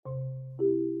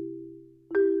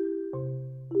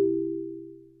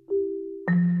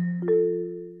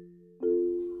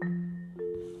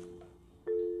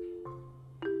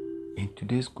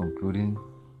today's concluding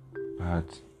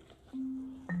part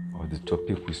of the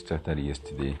topic we started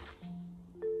yesterday,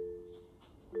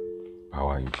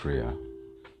 power in prayer,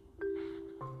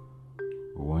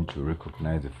 we want to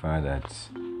recognize the fact that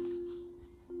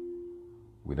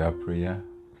without prayer,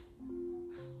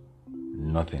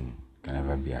 nothing can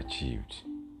ever be achieved.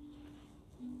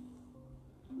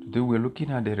 Today we're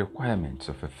looking at the requirements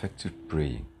of effective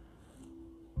praying.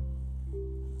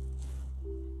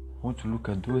 I want to look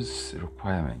at those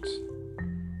requirements.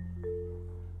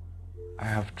 I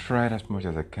have tried as much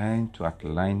as I can to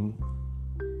outline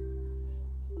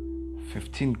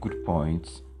 15 good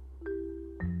points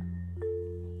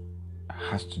that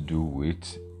has to do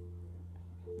with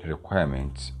the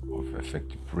requirements of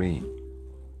effective praying.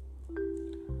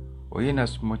 Or in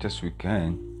as much as we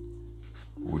can,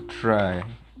 we'll try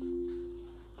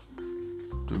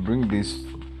to bring this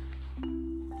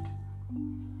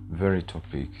very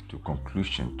topic to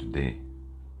conclusion today.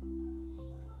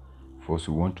 First,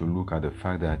 we want to look at the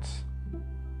fact that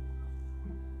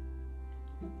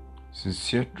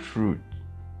sincere truth,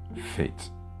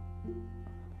 faith,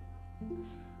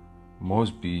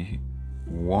 must be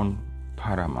one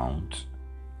paramount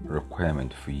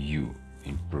requirement for you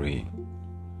in praying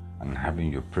and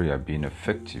having your prayer being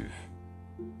effective.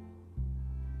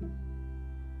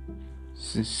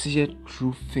 Sincere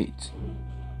true faith.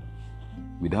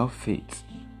 Without faith,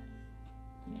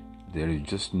 there is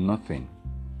just nothing,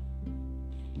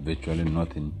 virtually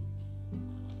nothing,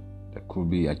 that could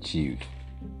be achieved.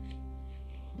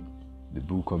 The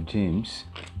book of James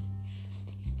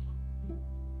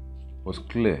was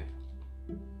clear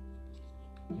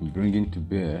in bringing to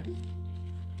bear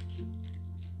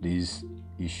these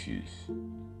issues.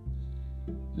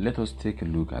 Let us take a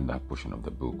look at that portion of the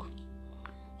book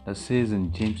that says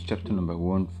in James chapter number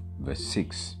 1 verse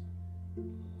 6,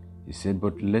 he said,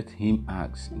 "But let him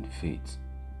ask in faith,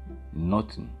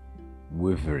 nothing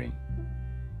wavering.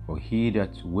 For he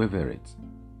that wavereth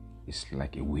is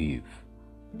like a wave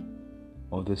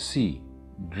of the sea,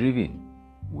 driven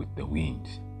with the wind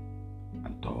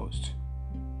and tossed."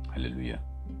 Hallelujah.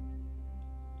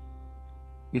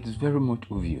 It is very much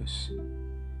obvious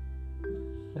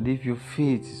that if your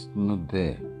faith is not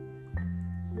there,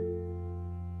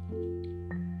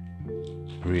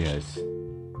 prayers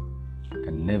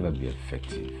can never be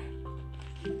effective.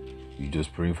 You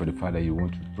just pray for the Father you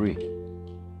want to pray,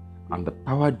 and the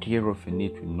power thereof in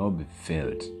it will not be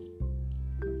felt.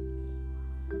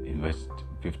 In verse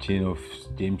 15 of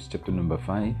James chapter number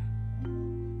 5,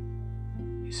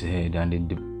 he said, "And in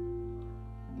the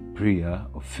prayer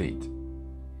of faith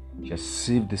shall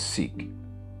save the sick,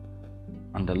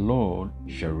 and the Lord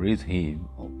shall raise him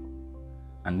up.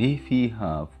 And if he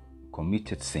have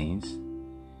committed sins,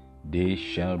 they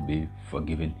shall be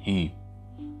forgiven him."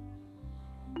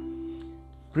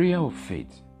 Prayer of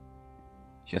faith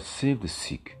shall save the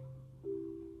sick.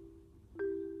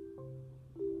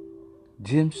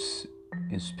 James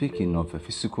is speaking of a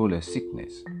physical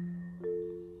sickness.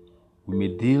 We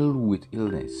may deal with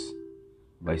illness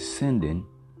by sending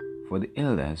for the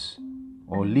elders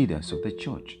or leaders of the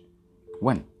church.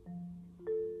 1.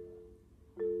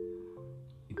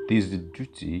 It is the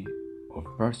duty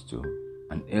of pastor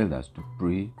and elders to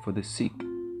pray for the sick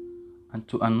and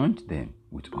to anoint them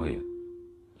with oil.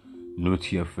 Note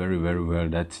here very, very well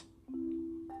that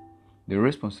the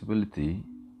responsibility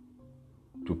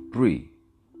to pray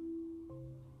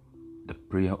the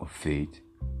prayer of faith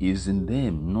is in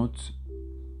them, not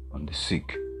on the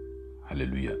sick.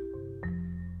 Hallelujah.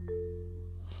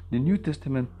 The New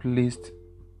Testament placed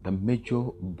the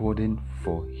major burden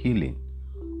for healing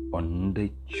on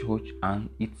the church and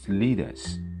its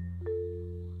leaders.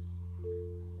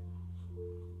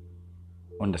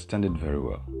 Understand it very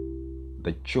well.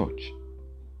 The church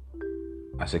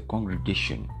as a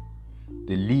congregation,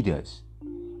 the leaders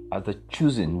as the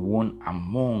chosen one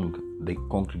among the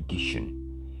congregation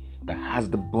that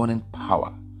has the burning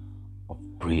power of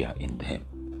prayer in them.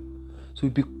 So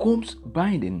it becomes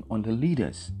binding on the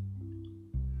leaders.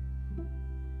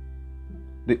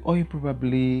 The oil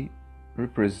probably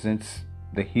represents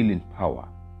the healing power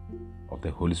of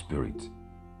the Holy Spirit.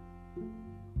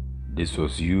 This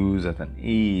was used as an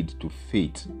aid to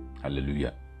faith.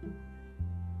 Hallelujah.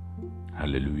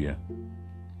 Hallelujah.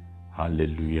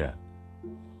 Hallelujah.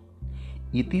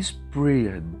 It is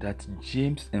prayer that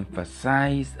James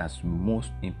emphasized as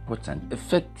most important.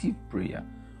 Effective prayer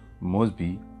must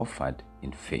be offered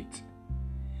in faith.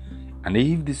 And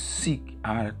if the sick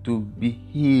are to be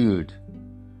healed,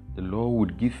 the Lord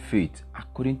would give faith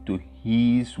according to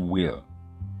His will.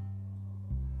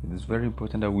 It is very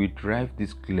important that we drive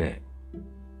this clear.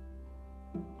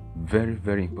 very,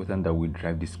 very important that we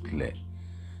drive this clear.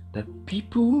 That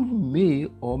people may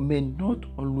or may not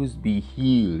always be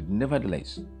healed.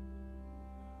 Nevertheless,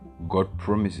 God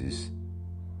promises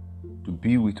to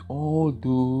be with all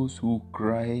those who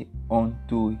cry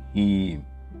unto Him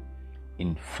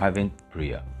in fervent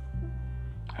prayer.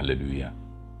 Hallelujah.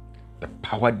 The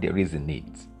power there is in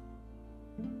it.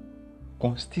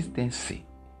 Consistency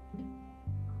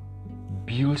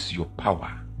builds your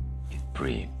power in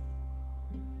praying.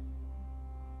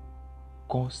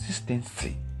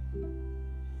 Consistency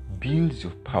builds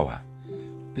your power.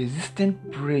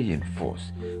 Persistent praying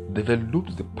force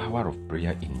develops the power of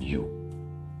prayer in you.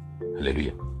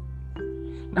 Hallelujah.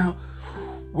 Now,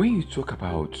 when you talk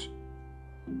about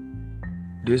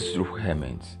this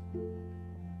requirement,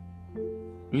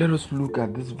 let us look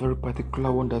at this very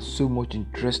particular one that so much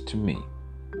interests me.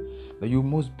 That you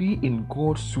must be in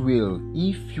God's will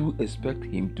if you expect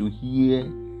Him to hear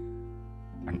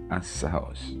and answer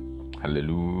us.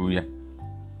 Hallelujah.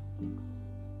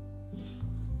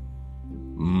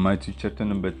 Matthew chapter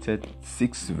number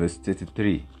 6 verse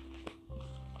 33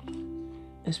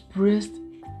 expressed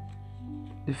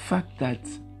the fact that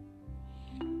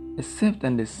except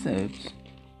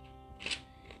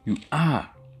you are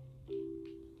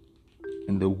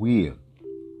in the will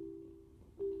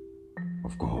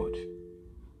of God,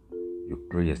 your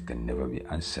prayers can never be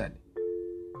answered.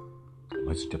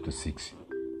 Matthew chapter 6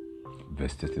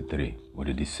 verse 33. What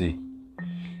did He say?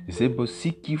 He said, but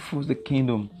seek ye first the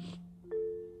kingdom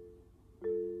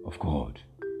of God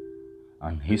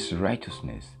and His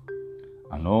righteousness,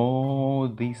 and all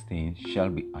these things shall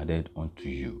be added unto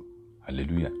you.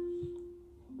 Hallelujah.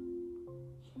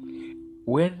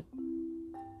 When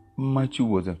Matthew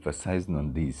was emphasizing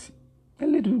on this, a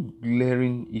little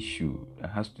glaring issue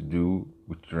that has to do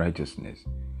with righteousness,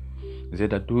 he said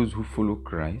that those who follow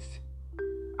Christ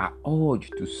are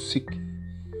urged to seek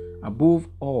above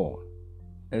all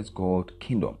as God's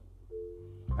kingdom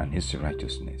and His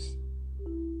righteousness.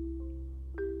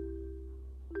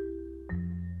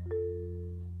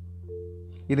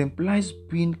 It implies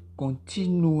being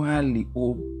continually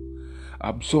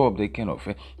absorbed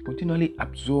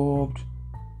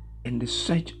in the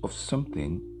search of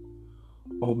something,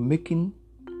 or making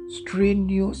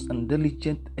strenuous and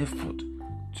diligent effort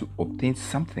to obtain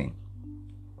something.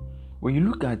 When you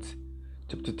look at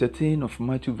chapter 13 of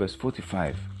Matthew verse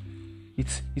 45,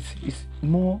 it's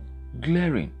more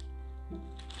glaring.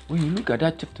 When you look at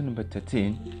that chapter number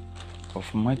 13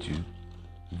 of Matthew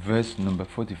verse number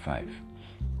 45,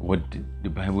 what did the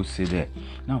Bible say there?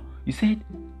 Now, He said,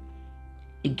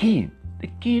 again, the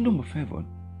kingdom of heaven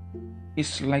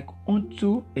is like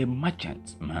unto a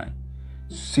merchant man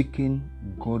seeking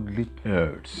godly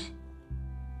pearls.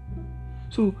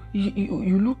 So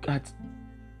you look at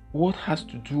what has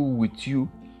to do with you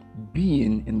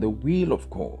being in the will of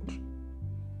God,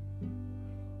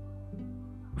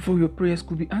 for your prayers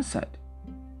could be answered.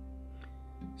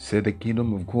 Say the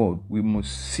kingdom of God, we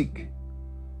must seek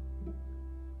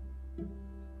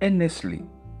earnestly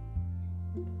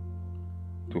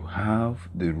to have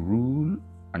the rule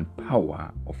and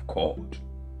power of God.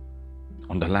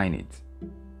 Underline it.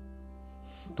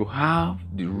 To have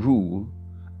the rule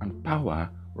and power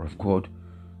of God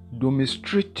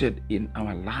demonstrated in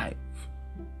our life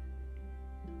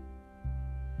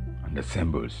and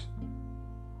assembles.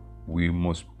 We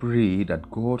must pray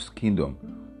that God's kingdom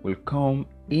will come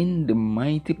in the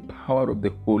mighty power of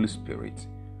the Holy Spirit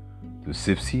to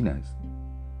save sinners,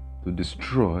 to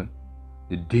destroy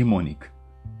the demonic,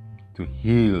 to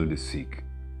heal the sick,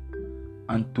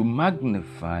 and to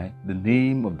magnify the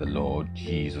name of the Lord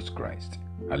Jesus Christ.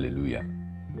 Hallelujah.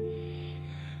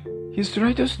 His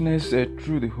righteousness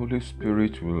through the Holy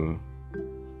Spirit will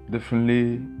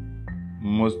definitely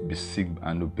must be sought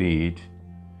and obeyed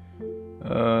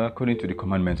according to the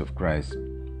commandments of Christ,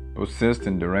 possessed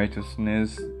in the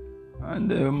righteousness, and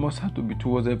must have to be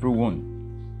towards everyone.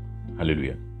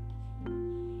 Hallelujah.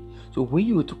 So when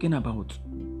you were talking about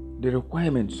the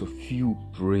requirements of you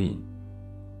praying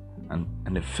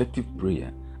and effective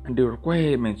prayer, and the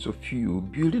requirements of you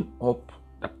building up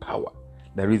the power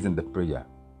there is in the prayer,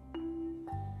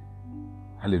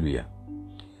 hallelujah,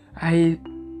 I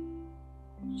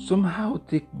somehow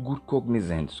take good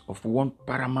cognizance of one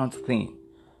paramount thing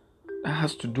that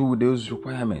has to do with those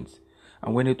requirements.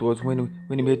 And when he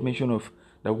made mention of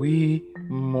that we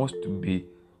must be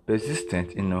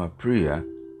persistent in our prayer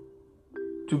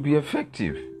to be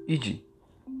effective. E.g.,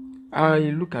 I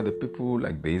look at the people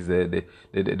like this,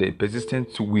 the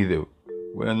persistent widow.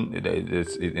 When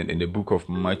in the book of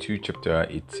Matthew chapter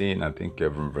 18, I think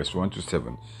verse 1 to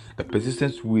 7, the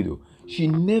persistent widow, She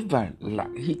never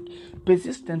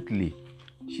persistently,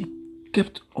 she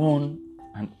kept on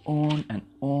and on and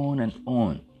on and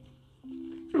on,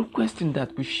 requesting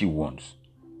that which she wants.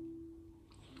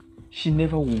 She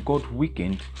never got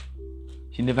weakened.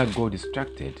 She never got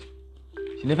distracted.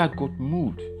 She never got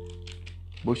moved.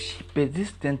 But she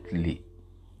persistently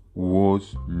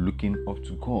was looking up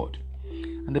to God.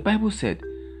 And the Bible said,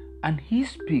 and he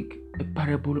spake a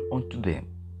parable unto them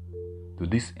to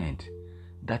this end,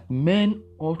 that men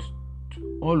ought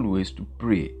always to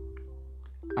pray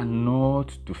and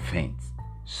not to faint,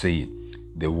 saying,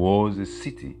 there was a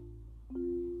city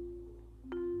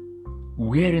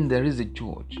wherein there is a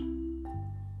judge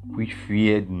which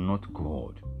feared not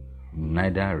God,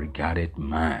 neither regarded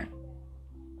man.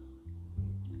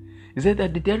 He said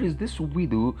that there is this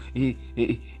widow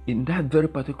in that very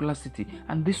particular city,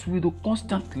 and this widow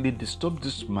constantly disturbed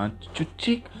this man to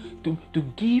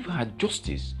give her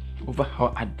justice over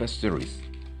her adversaries.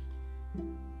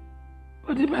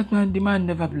 But the man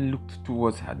never looked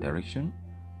towards her direction.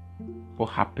 For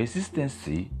her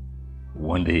persistency,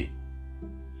 one day,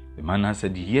 the man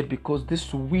answered, yet because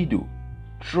this widow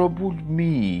troubled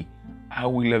me, I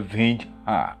will avenge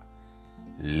her.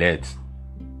 Let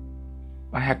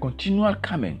by her continual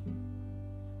coming,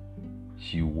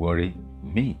 she worry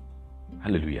me.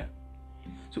 Hallelujah.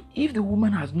 So if the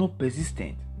woman has not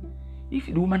persisted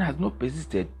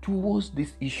towards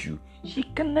this issue, she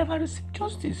can never receive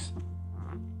justice.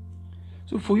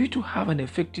 So for you to have an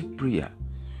effective prayer,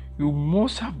 you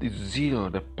must have the zeal,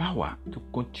 the power to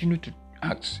continue to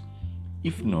ask.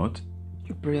 If not,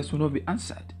 your prayers will not be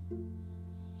answered.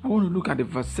 I want to look at the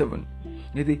verse 7.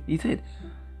 He said,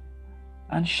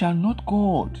 and shall not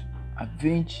God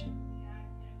avenge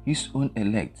his own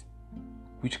elect,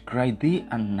 which cry day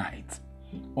and night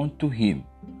unto him,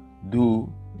 though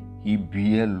he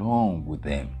be long with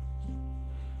them?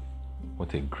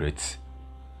 What a great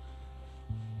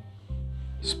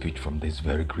speech from this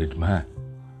very great man.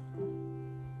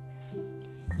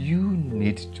 You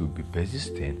need to be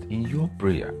persistent in your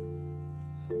prayer.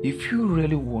 If you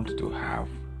really want to have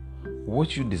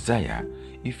what you desire,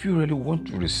 if you really want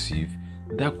to receive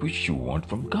that which you want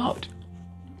from God,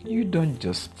 you don't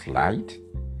just slide.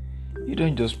 You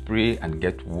don't just pray and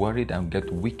get worried and get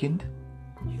weakened.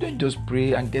 You don't just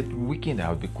pray and get weakened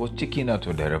out because checking out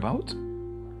or thereabout.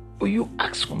 But you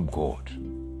ask from God,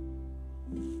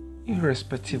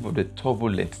 irrespective of the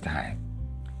turbulent time,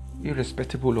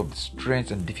 irrespective of the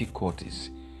strengths and difficulties.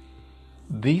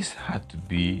 This had to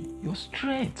be your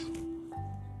strength.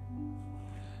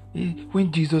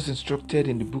 When Jesus instructed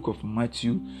in the book of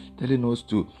Matthew, telling us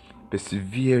to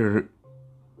persevere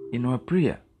in our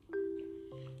prayer,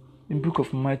 in the book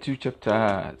of Matthew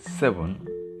chapter 7,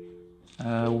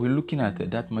 we're looking at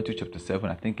that Matthew chapter 7,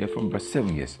 I think from verse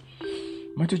 7, yes.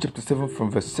 Matthew chapter 7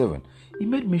 from verse 7. He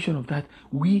made mention of that.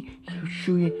 We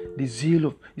showing the zeal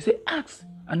of, he said, ask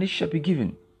and it shall be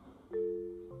given.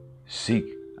 Seek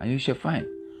and you shall find.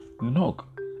 Knock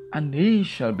and it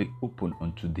shall be opened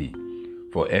unto thee.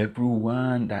 For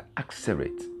everyone that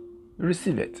asketh,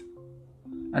 receiveth,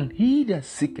 and he that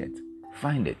seeketh,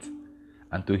 findeth,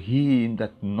 and to him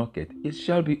that knocketh, it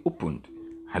shall be opened.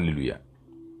 Hallelujah.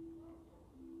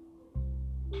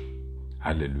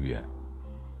 Hallelujah.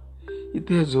 It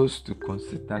tells us to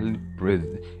consistently pray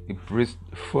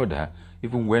further,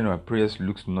 even when our prayers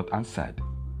looks not answered.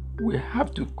 We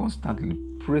have to constantly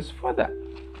pray further.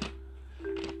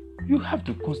 You have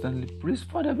to constantly praise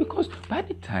further, because by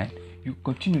the time you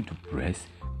continue to press,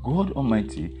 God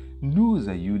Almighty knows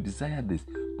that you desire this.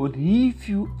 But if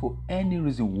you, for any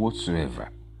reason whatsoever,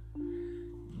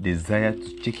 desire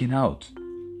to chicken out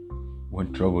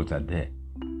when troubles are there,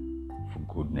 for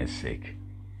goodness sake,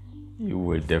 you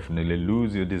will definitely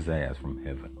lose your desires from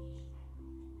heaven.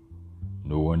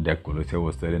 No wonder Colossians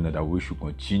was telling us that we should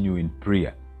continue in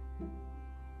prayer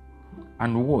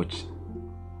and watch,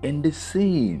 and the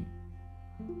same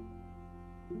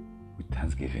with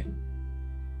thanksgiving.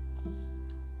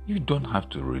 You don't have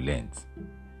to relent.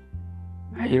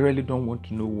 I really don't want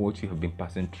to know what you have been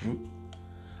passing through.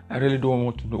 I really don't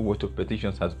want to know what your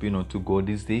petitions has been unto God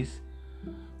these days.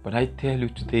 But I tell you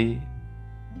today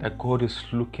that God is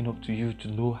looking up to you to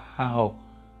know how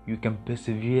you can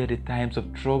persevere the times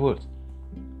of trouble.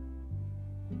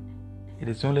 It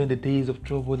is only in the days of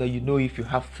trouble that you know if you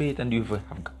have faith and you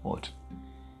have God.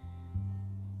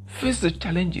 Face the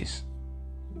challenges.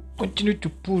 Continue to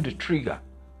pull the trigger.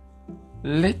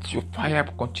 Let your fire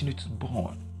continue to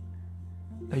burn,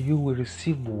 that you will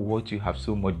receive what you have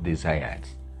so much desired.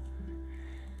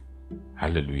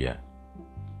 Hallelujah.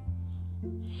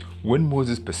 When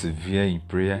Moses persevered in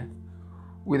prayer,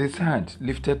 with his hand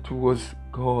lifted towards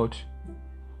God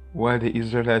while the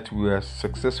Israelites were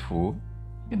successful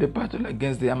in the battle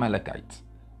against the Amalekites.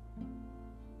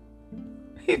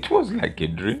 It was like a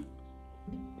dream.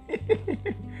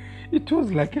 It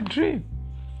was like a dream.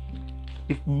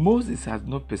 If Moses has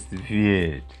not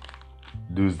persevered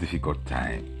those difficult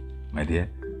times, my dear,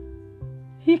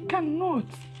 he cannot,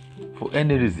 for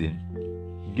any reason,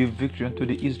 give victory unto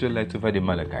the Israelites over the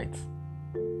Amalekites.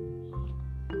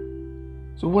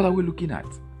 So what are we looking at?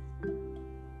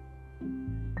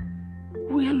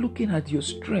 We are looking at your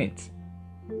strength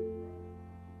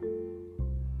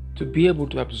to be able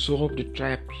to absorb the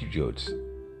trial periods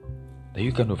that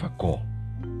you can overcome.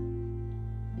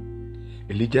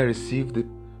 Elijah received the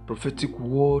prophetic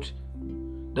word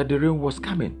that the rain was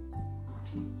coming,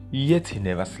 yet he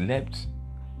never slept.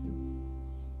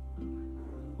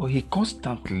 Or he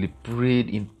constantly prayed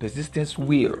in persistence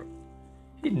will.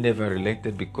 He never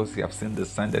relented because he have seen the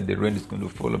sign that the rain is going to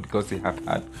follow, because he have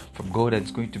heard from God that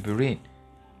it's going to be rain.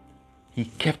 He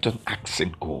kept on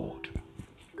asking God.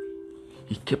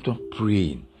 He kept on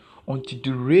praying until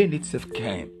the rain itself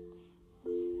came.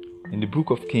 In the book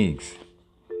of Kings,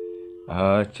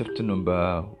 chapter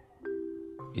number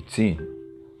 18.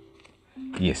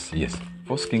 Yes.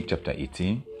 1 Kings chapter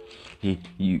 18.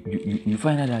 You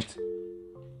find out that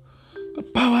the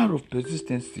power of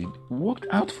persistency worked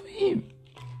out for him.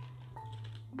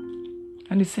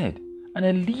 And he said, and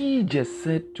Elijah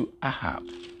said to Ahab,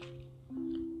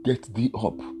 get thee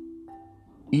up,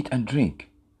 eat and drink,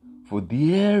 for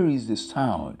there is the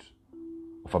sound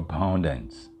of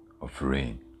abundance of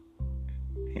rain.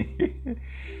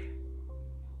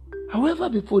 However,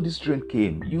 before this rain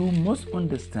came, you must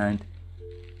understand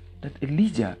that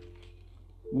Elijah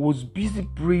was busy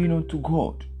praying unto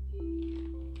God.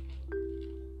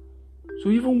 So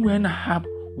even when Ahab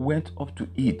went up to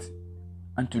eat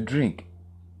and to drink,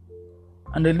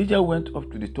 and Elijah went up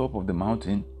to the top of the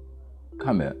mountain,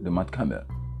 the Mount Carmel,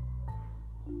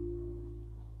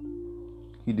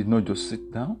 he did not just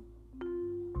sit down.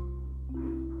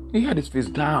 He had his face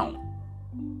down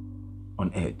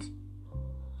on earth,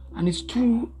 and his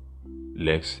two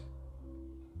legs,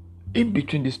 in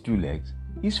between these two legs,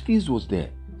 his face was there.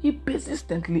 He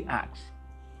persistently asked.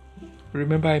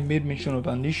 Remember, I made mention of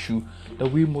an issue that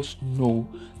we must know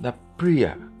that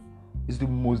prayer is the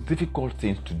most difficult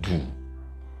thing to do.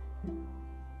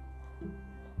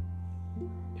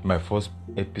 In my first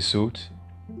episode,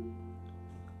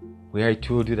 where I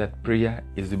told you that prayer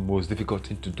is the most difficult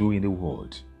thing to do in the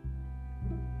world.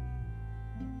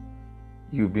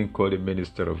 You've been called a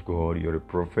minister of God, you're a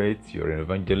prophet, you're an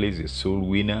evangelist, a soul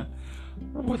winner.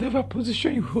 Whatever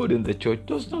position you hold in the church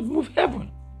does not move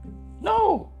heaven.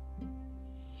 No.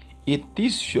 It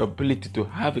is your ability to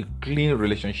have a clean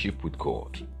relationship with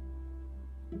God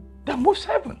that moves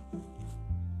heaven.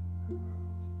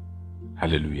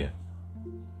 Hallelujah.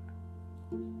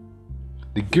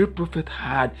 The great prophet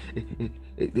had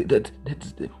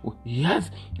he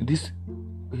has this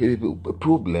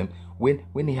problem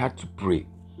when he had to pray.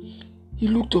 He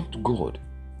looked up to God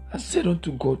and said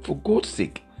unto God, for God's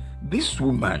sake, this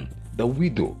woman, the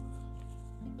widow,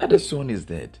 that the son is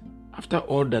dead, after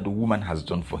all that the woman has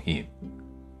done for him,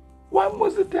 why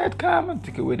must the dead come and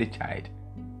take away the child?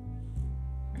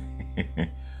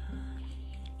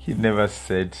 He never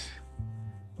said,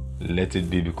 let it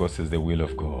be because it's the will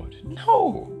of God.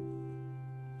 No.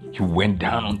 He went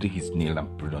down onto his knee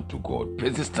and prayed unto God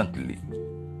persistently.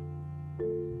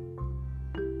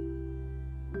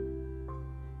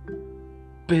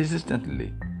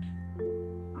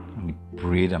 And he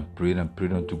prayed and prayed and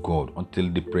prayed unto God until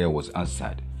the prayer was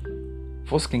answered.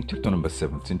 1 Kings chapter number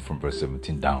 17, from verse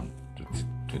 17 down to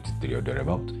 23 or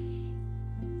thereabout.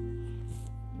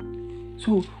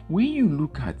 So when you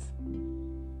look at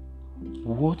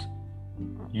what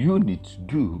you need to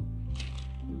do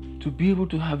to be able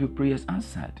to have your prayers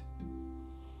answered,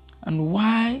 and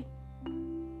why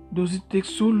does it take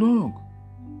so long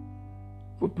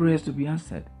for prayers to be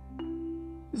answered?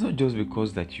 It's not just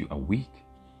because that you are weak.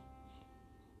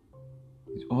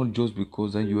 It's all just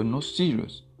because that you are not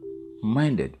serious,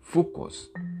 minded, focused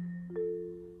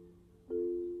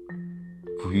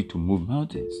for you to move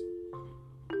mountains.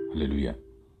 Hallelujah.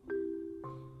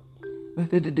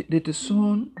 The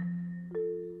son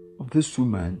of this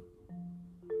woman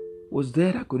was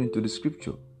dead according to the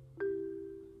scripture.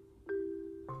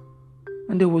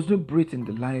 And there was no breath in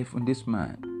the life on this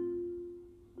man.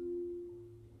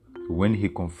 When he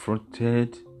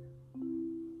confronted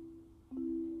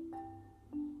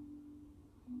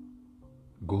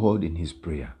God in his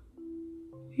prayer,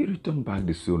 he returned back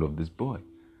the soul of this boy,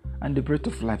 and the breath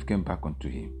of life came back unto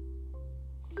him.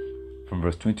 From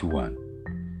verse 21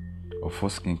 of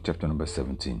 1 Kings chapter number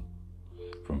 17.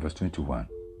 from verse 21.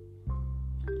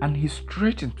 And he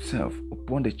stretched himself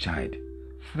upon the child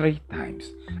 3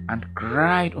 times and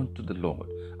cried unto the Lord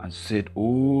and said, O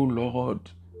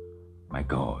Lord, my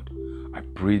God, I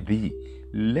pray thee,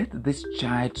 let this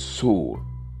child's soul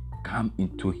come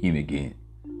into him again.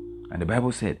 And the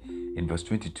Bible said in verse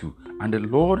 22, and the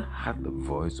Lord heard the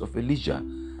voice of Elijah,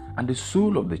 and the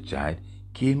soul of the child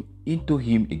came into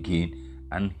him again,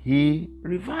 and he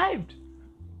revived.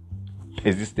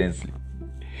 Persistently.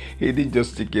 He didn't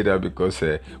just stick it out because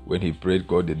when he prayed,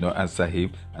 God did not answer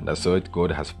him, and I saw it,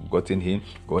 God has forgotten him,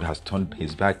 God has turned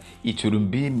his back. It shouldn't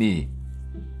be me.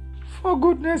 For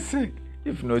goodness sake,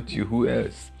 if not you, who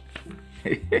else?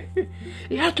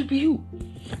 It has to be you.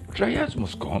 Trials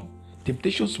must come,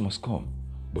 temptations must come,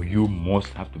 but you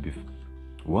must have to be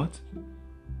what?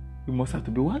 You must have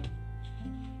to be what?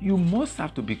 You must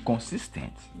have to be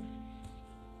consistent.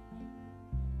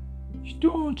 You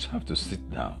don't have to sit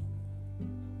down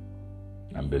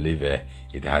and believe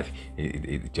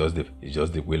it's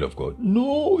just the will of God.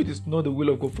 No, it is not the will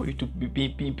of God for you to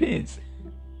be in pains.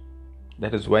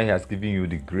 That is why He has given you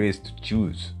the grace to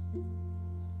choose.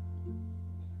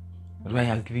 That's why He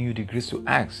has given you the grace to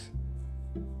ask.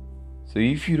 So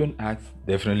if you don't ask,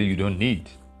 definitely you don't need.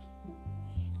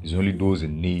 It's only those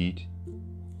in need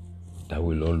that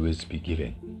will always be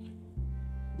given.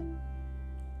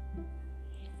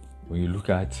 When you look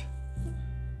at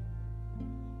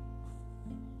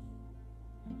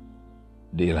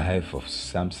the life of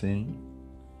Samson,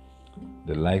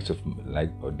 the likes of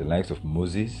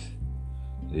Moses,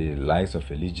 the likes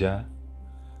of Elijah,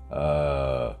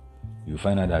 you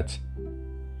find out that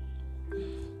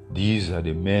these are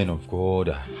the men of God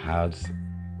that had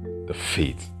the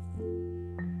faith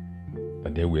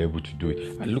that they were able to do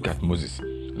it. And look at Moses.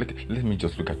 Let me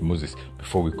just look at Moses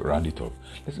before we round it up.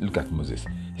 Let's look at Moses.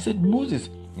 He said Moses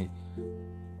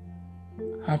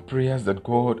had prayers that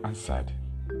God answered.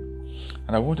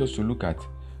 And I want us to look at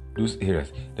those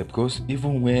areas, that because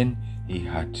even when he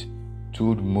had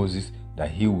told Moses that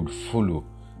he would follow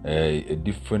a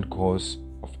different course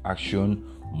of action,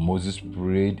 Moses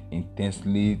prayed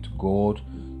intensely to God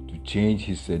to change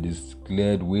his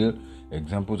declared will.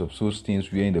 Examples of those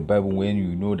things were in the Bible when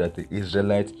you know that the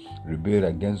Israelites rebelled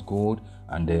against God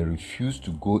and they refused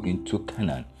to go into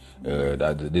Canaan.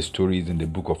 That the story is in the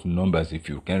book of Numbers, if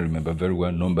you can remember very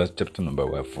well. Numbers chapter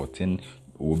number 14,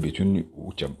 or between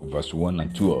verse 1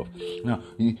 and 12. Now,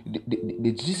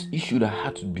 there's this issue that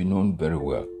had to be known very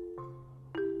well.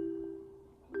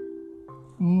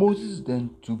 Moses then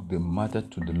took the matter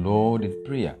to the Lord in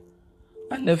prayer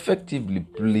and effectively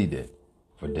pleaded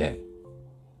for them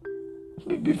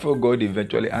before God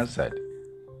eventually answered.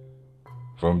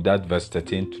 From that verse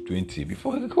 13 to 20,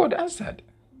 before God answered.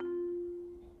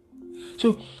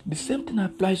 So the same thing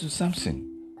applies to Samson.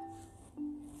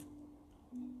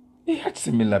 He had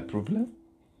similar problem,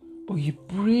 but he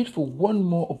prayed for one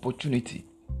more opportunity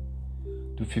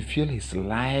to fulfill his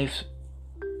life's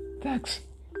task.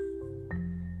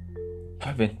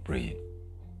 Fervent praying,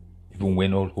 even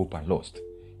when all hope are lost,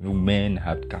 even men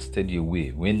have casted you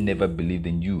away, when never believed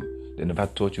in you, they never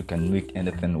thought you can make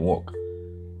anything work.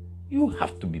 You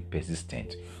have to be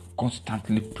persistent.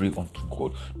 Constantly pray unto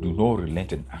God. Do not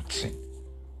relent in asking.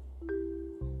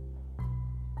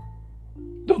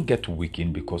 Don't get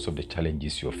weakened because of the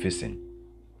challenges you're facing.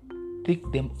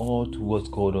 Take them all towards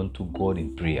God, unto God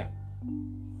in prayer.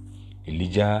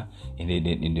 Elijah,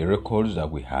 in the records that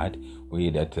we had,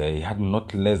 he had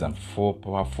not less than 4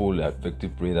 powerful,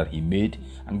 effective prayers that he made,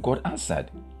 and God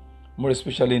answered. More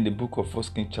especially in the book of 1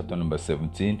 Kings chapter number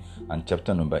 17 and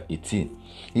chapter number 18.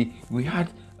 We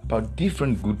had about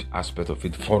different good aspects of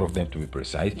it, 4 of them to be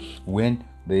precise, when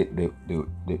the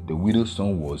widow's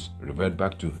son was reverted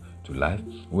back to life,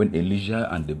 when Elijah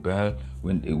and the Baal,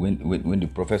 when the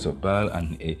prophets of Baal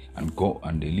and God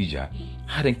and Elijah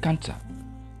had encounter.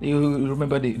 You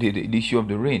remember the issue of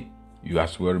the rain. You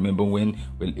as well remember when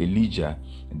Elijah,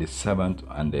 the servant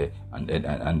and the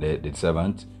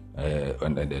servant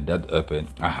that opened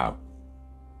Ahab.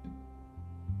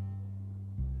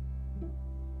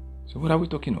 So what are we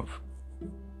talking of?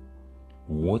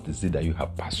 What is it that you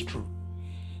have passed through?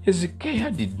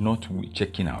 Hezekiah did not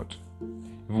checking out.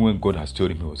 Even when God has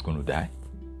told him he was going to die,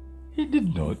 he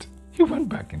did not. He went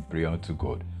back in prayer unto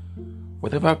God.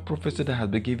 Whatever prophecy that has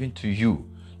been given to you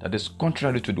that is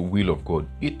contrary to the will of God,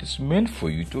 it is meant for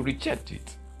you to reject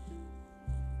it.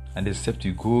 And except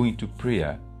you go into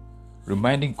prayer,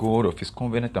 reminding God of His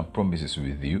covenant and promises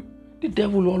with you, the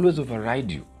devil will always override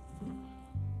you.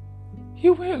 He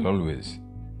will always.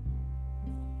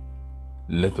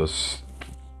 Let us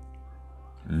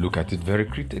look at it very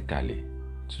critically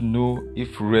to know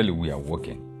if really we are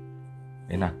working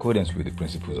in accordance with the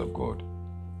principles of God.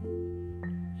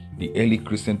 The early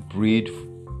Christians prayed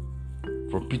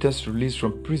for Peter's release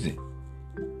from prison,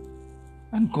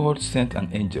 and God sent an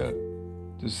angel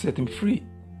to set him free.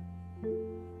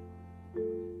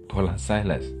 Paul and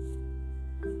Silas,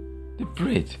 they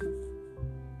prayed.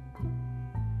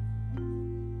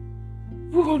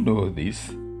 We all know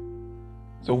this.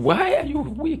 So why are you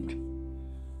weak?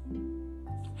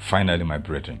 Finally, my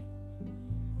brethren,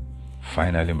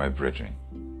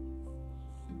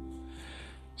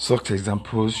 such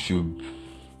examples should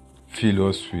fill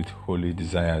us with holy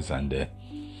desires and the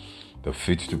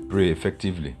faith to pray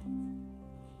effectively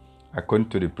according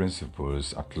to the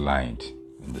principles outlined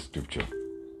in the scripture.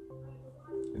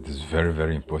 It is very,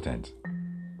 very important.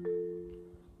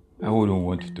 I wouldn't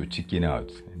want you to chicken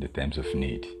out in the times of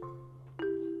need.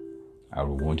 I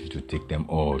would want you to take them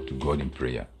all to God in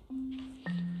prayer.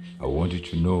 I want you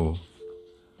to know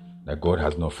that God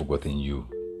has not forgotten you.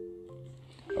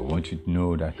 I want you to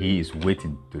know that He is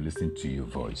waiting to listen to your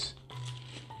voice.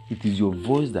 It is your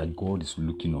voice that God is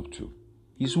looking up to.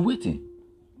 He's waiting.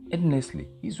 Endlessly.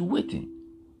 He's waiting.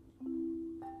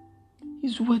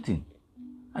 He's waiting.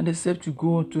 And except you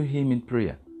go to Him in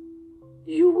prayer,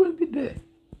 you will be there.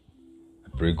 I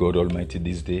pray God Almighty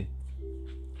this day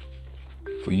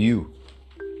for you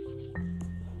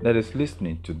that is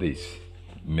listening to this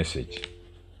message,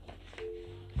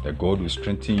 that God will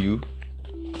strengthen you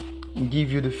and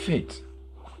give you the faith,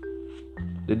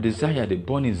 the desire, the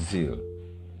burning zeal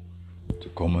to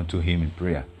come unto Him in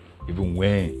prayer, even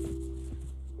when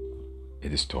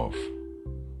it is tough.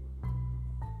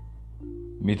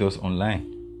 Meet us online,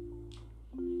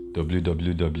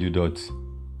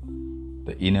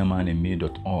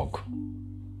 www.theinnermaninme.org.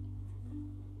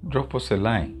 Drop us a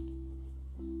line,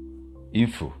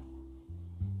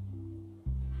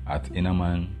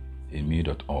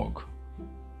 info@innermaninme.org.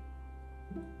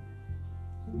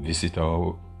 Visit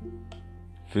our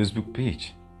Facebook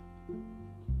page,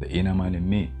 The Inner Man in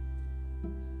Me.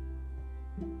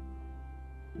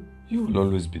 You will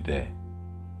always be there.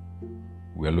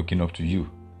 We are looking up to you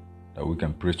that we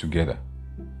can pray together.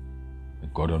 May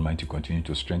God Almighty continue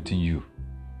to strengthen you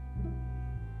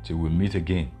till we meet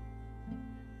again,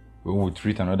 when we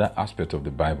treat another aspect of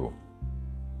the Bible.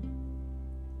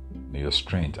 May your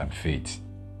strength and faith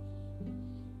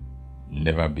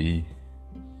never be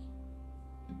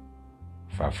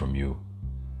far from you.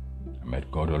 And may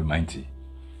God Almighty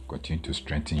continue to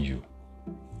strengthen you.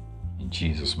 In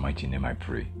Jesus' mighty name I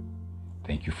pray.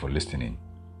 Thank you for listening.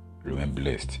 Remain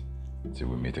blessed till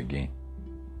we meet again.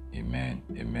 Amen,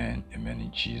 amen, amen,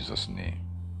 in Jesus' name.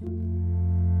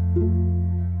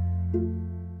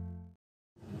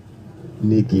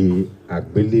 Nígi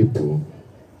àgbélébùú.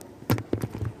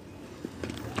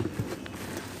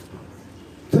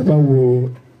 Tá bá wo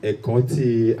ẹ̀kọ́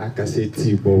tí a kà sí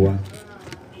etí ìgbọ́ wa,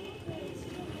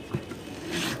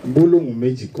 gbólóhùn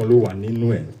méjì kan ló wà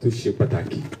nínú ẹ̀ tó ṣe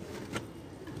pàtàkì.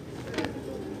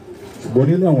 Ṣùgbọ́n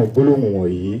nínú àwọn gbólóhùn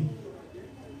wọ̀nyí,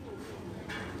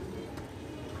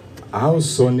 a ó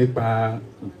sọ nípa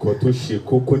nǹkan tó ṣe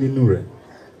kókó nínú rẹ̀.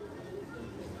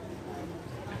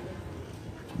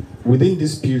 Within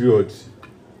this period,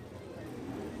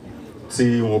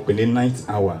 tí wọ́n pè ní 9th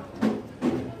hour,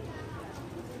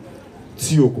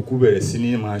 tí òkùnkùn bẹ̀rẹ̀ sí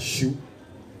ní máa ṣú,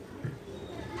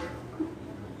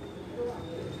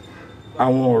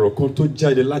 àwọn ọ̀rọ̀ kan tó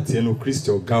jáde láti ẹnu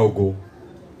Kristi ọ̀gá ògo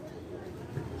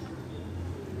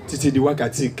títí di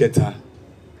wákàtí kẹta,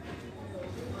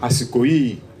 àsìkò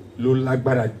yìí ló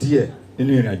lágbára díẹ̀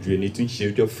nínú ìrìnàjò ẹni tí ń ṣe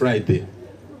ọjọ́ Friday.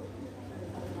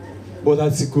 But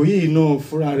àsìkò yìí náà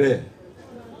fúnra rẹ̀,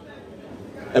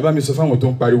 ẹ bá mi sọ fáwọn tó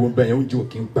ń pariwo bẹ́ẹ̀ yẹn, oúnjẹ ò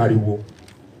kí ń pariwo.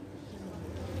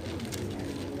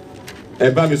 Ẹ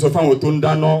bá mi sọ fáwọn tó ń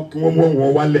dáná kí wọ́n mú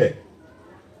wọn wálẹ̀.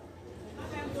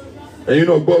 Ẹ̀yin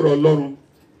náà gbọ́ ọ̀rọ̀ Ọlọ́run.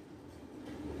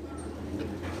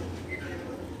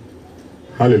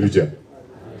 Hallelujah.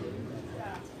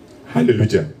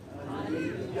 Hallelujah.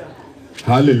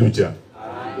 Hallelujah.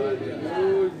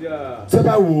 Tá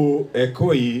bá wo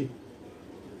ẹ̀kọ́ yìí,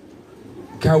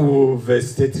 ká wo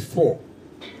verse 34.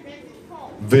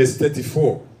 Verse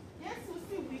 34.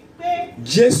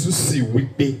 Jésù sì wí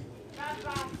pé,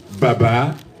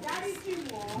 Bàbá,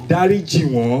 dáríjì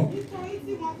wọ́n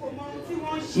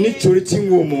nítorí tí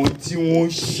wọ́n mọ̀ tí wọ́n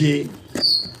ṣe.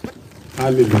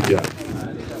 Hallelujah.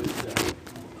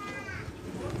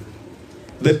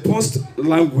 The first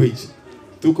language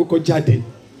tó kọ́kọ́ jáde.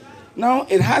 Now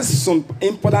it has some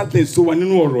important things tó wà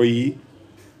nínú ọ̀rọ̀ yìí.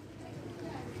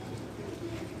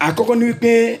 Àkọ́kọ́ ni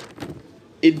wípé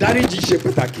ìdáríjì ṣe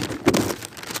pàtàkì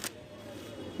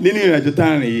nínú ìrìnàjò tá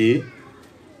a rìn yìí.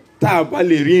 tá a bá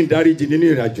lè rí ìdáríjì nínú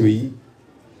ìrìnàjò yìí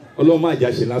Ọlọ́run má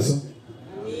jẹ́ ṣe lásán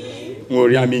wọn ò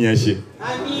rí àmì yẹn ṣe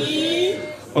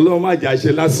Ọlọ́run má jẹ́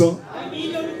ṣe lásán.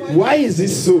 Why is it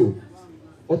so?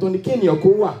 Ọ̀tọ̀ ni kéèyàn kó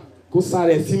wà kó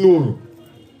sáré sínú òrùn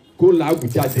kó làágùn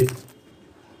jáde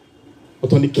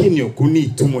ọ̀tọ̀ ni kéèyàn kó ní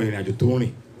ìtumọ̀ ìrìnàjò tó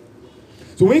rìn.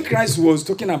 So when Christ was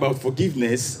talking about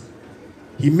forgiveness,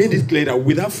 he made it clear that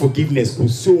without forgiveness kò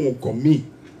sí ohun kan míì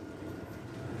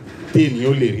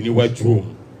téèyàn lè rí níwájú òun.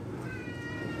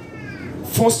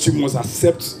 First, you must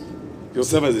accept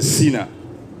yourself as a sinner.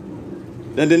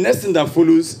 Then the next thing that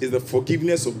follows is the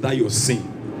forgiveness of that your sin.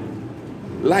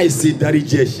 Láìsí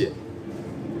ìdáríjì ẹ̀ṣẹ̀,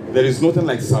 there is nothing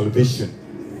like salvation.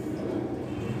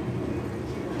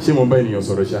 Ṣé mo bá ènìyàn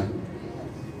sọ̀rọ̀ ṣá?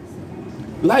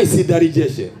 Láìsí ìdáríjì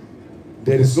ẹ̀ṣẹ̀,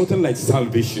 there is nothing like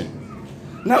salvation.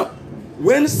 Now,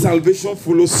 when salvation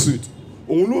follows suit,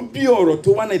 òun ló bí ọ̀rọ̀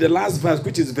tó wà ní the last verse,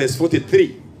 which is verse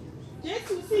 43.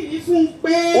 Jésù sì wí fún un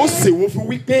pé. Ó sì wí fún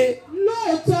wípé.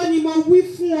 Lóòótọ́ ni mo wí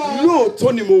fún ọ.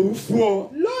 Lóòótọ́ ni mo wí fún ọ.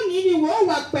 Lónìí ni wọ́n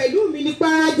wà pẹ̀lú mi ní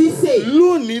Párádísè.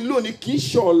 Lónìí kì í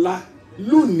ṣe ọ̀la.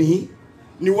 Lónìí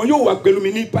ni wọ́n yóò wà pẹ̀lú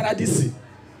mi ní Párádísè.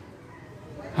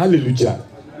 Hallelujah.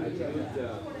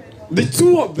 The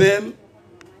two of them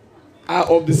are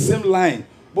of the same line,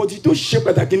 but ìtò ṣe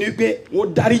pàtàkì ni wípé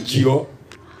wọ́n dáríjì ọ́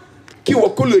kí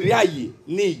wọ́n kó lè rí àyè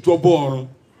ní ìjọba ọ̀run.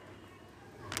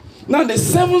 Now the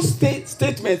seventh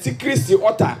statement tí Kristi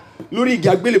utter lórí igi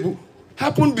àgbélébù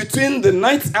happened between the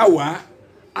 9th hour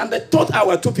and the 3rd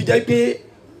hour tó fi jẹ́ pé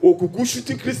òkùnkùn ṣú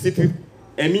tí Kristi fi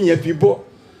ẹ̀mí yẹn fi bọ́.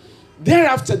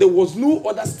 Thereafter there was no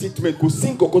other statement, kò sí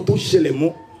nǹkan tó ṣẹlẹ̀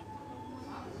mọ́.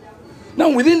 Now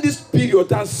within this period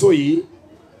tá a sọ yìí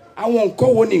àwọn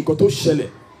nǹkan wo ni nǹkan tó ṣẹlẹ̀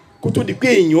kó tó di pé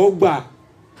èèyàn gba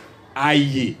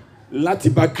ààyè láti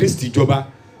bá Kristi jọba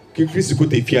kí Kristi kó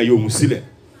tẹ̀ fi ààyè òun sílẹ̀.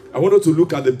 I want us to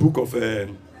look at the book of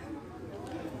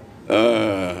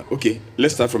okay,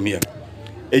 let's start from here.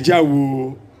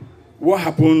 What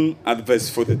happened at verse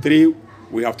 43?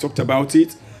 We have talked about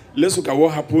it. Let's look at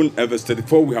what happened at verse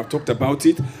 34. We have talked about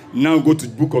it. Now go to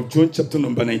the book of John chapter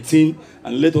number 19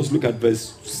 and let us look at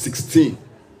verse 16.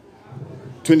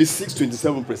 26,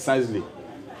 27 precisely.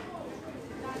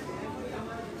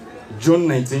 John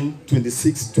 19,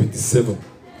 26, 27.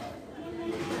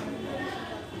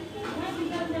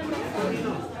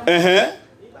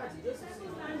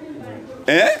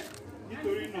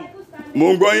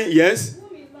 Mo ń gbọ́ yín, yes.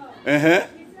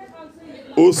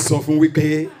 Ó sọ fún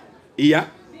wípé ìyá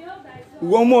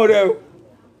wọ́n mọ̀ rẹ o.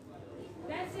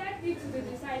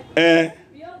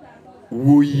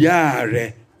 Wò yá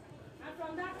rẹ.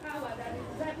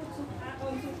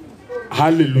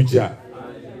 Hallelujah.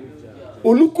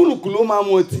 Olúkúlùkù ló máa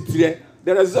mọ títí rẹ.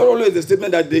 There is always a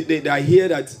statement that they hear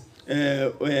that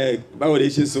báwo de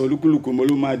ṣe sọ olúkúlùkù mo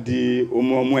ló máa di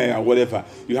ọmọ ẹ and whatever.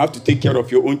 You have to take care of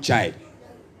your own child.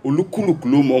 Olúkúlùkù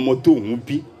ló mọ ọmọ tó òun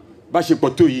bí. Bá ṣe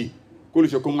pọ̀ tó yìí kó lè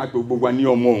ṣe kó máa pe gbogbo wa ní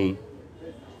ọmọ òun.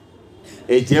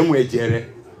 Ẹ̀jẹ̀ mú ẹ̀jẹ̀ rẹ.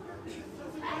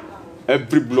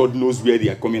 Every blood knows where they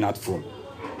are coming out from.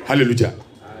 Hallelujah.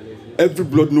 Every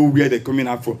blood knows where they're coming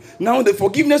out from. Now the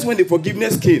forgiveness, when the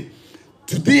forgiveness came,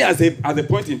 today as a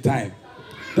point in time,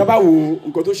 Tabawo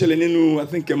nǹkan tó ṣẹlẹ̀ nínú I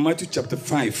think Matthew chapter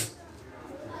 5.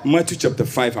 Matthew chapter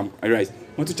 5, I'm right.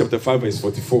 Matthew chapter 5 verse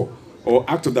 44. Or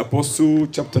Acts of the Apostle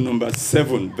chapter number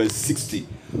 7 verse 60.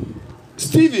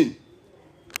 Stephen,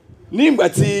 nígbà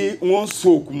tí wọ́n so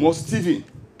òkú mọ́ Stephen,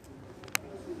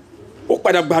 ó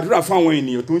padà gbàdúrà fún àwọn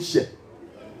ènìyàn tó ń ṣẹ̀.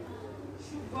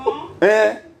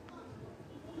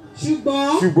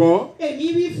 Ṣùgbọ́n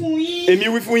èmi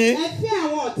wí fún yín. Ẹ fẹ́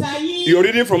àwọn ọ̀tá yín. You're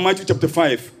reading from Matthew chapter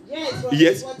 5.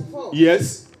 Yes.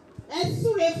 Yes. Ẹ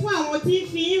súre fún àwọn tí ń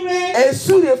fi yín ré. Ẹ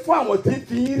súre fún àwọn tí ń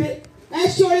fi yín ré. Ẹ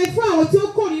ṣoore fún àwọn tí ó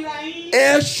kórìíra yín.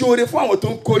 Ẹ ṣoore fún àwọn tó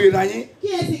ń kórìíra yín. Kí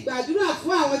ẹ sì gbàdúrà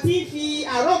fún àwọn tí ń fi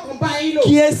àrọ́kàn bá yín lò.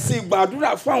 Kí ẹ sì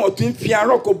gbàdúrà fún àwọn tí ń fi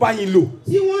àrọ́kàn bá yín lò.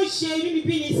 Tí wọ́n ṣe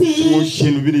inúnibíni sí yín. Tí wọ́n ṣe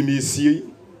inúnibíni sí yín.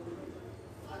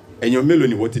 Èèyàn mélòó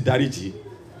ni wọ́n ti dáríjì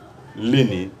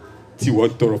lénìí tí wọ́n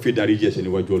tọrọ fún ìdáríjì ẹ̀ṣẹ̀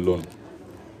níwájú Ọlọ́run.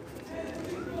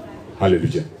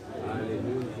 Hallelujah.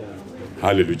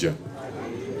 Hallelujah.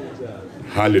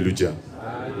 Hallelujah.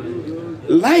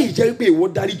 Láì jẹ́ pé ìwọ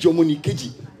dáríjì ọmọnìkejì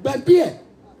gbàgbé ẹ̀,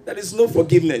 there is no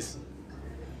forgiveness.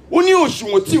 Ó ní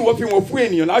òṣùwọ̀n tí ìwọ fi wọ́n fún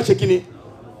ènìyàn láti ṣe kíni.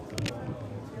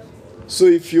 So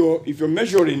if you're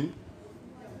measuring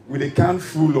with a can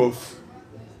full of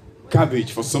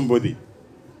cabbage for somebody,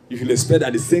 you should expect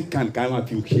that the same can máa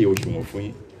fi ṣe òṣùwọ̀n fún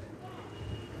yín.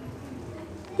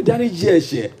 Ìdáríjì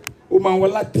ẹ̀ṣẹ̀ ó máa wá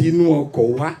láti inú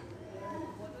ọkọ̀ wá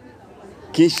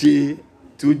kì í ṣe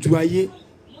tí ojú ayé.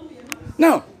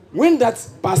 Now, when that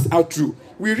passed out through,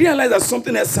 we realized that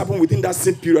something else happened within that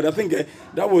same period. I think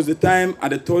that was the time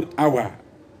at the 3rd hour.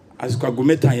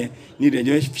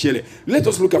 Let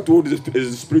us look at what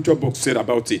the spiritual book said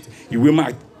about it. You will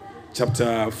mark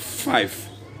chapter 5,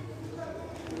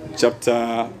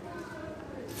 chapter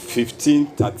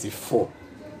 15:34.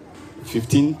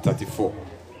 15:34.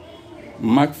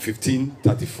 Mark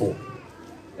 15:34.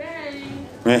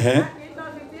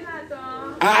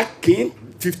 Akin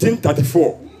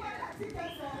 15:34.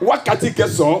 Wákàtí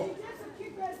kẹsàn-án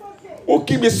ó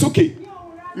kígbe sókè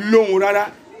lóhùn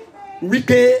rárá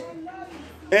wípé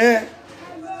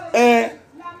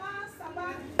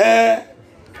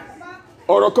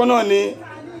ọ̀rọ̀ kan náà ni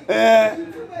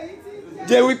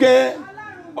jẹ́ wípé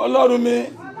Ọlọ́run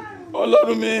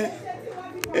mi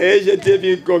ṣe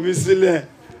tẹ́bi nǹkan mi sílẹ̀.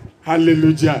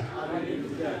 Hallelujah.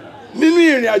 Nínú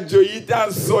ìrìn àjò yìí tá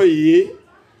a sọ yìí,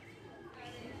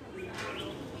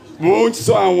 mo ń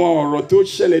sọ àwọn ọ̀rọ̀ tó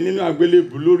ṣẹlẹ̀ nínú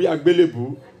àgbélébù lórí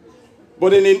àgbélébù,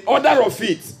 but in order of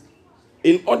it,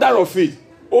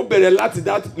 ó bẹ̀rẹ̀ láti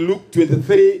that Luke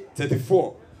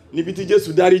 23:34 níbi tí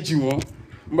Jésù dáríjì wọ́n.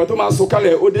 Nígbà tó máa sọ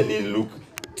kalẹ̀ ó dé ní Luke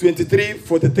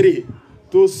 23:43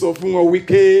 tó sọ fún wọn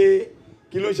wípé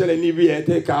kí ló ṣẹlẹ̀ níbi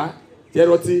ẹ̀ẹ́tẹ́ka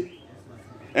jẹ́rọ́tí.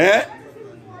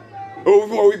 Ó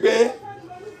fún wọn wípé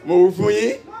mo wí fún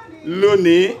yín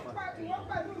lónìí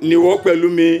ni wọ́n pẹ̀lú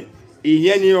mi.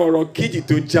 Ìyẹn ni ọ̀rọ̀ kejì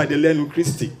tó jáde lẹ́nu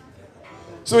Kristi.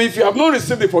 So if you have not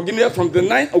received the forgiveness from the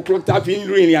 9 o'clock tá a fi ń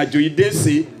rin ìrìn àjò yìí dé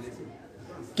sí,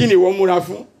 kí ni wọ́n múra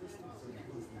fún?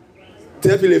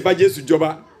 Tẹ́ fi lè bá Jésù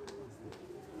jọba.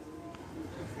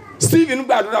 Stephen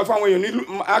gbàdúrà fún àwọn èèyàn ní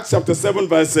Acts chapter 7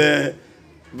 verse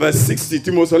 60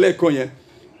 tí mo sọ lẹ́ẹ̀kan yẹn.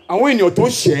 Àwọn ènìyàn tó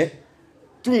ṣẹ̀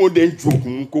tí wọ́n dẹ̀ ń ju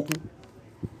òkun kókú.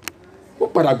 Ó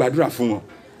padà gbàdúrà fún wọn.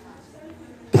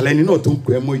 Tàlẹ́ni náà tó ń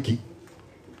kọ ẹ mọ́ igi,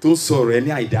 tó ń sọ̀rọ̀ ẹ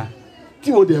ní àìdá,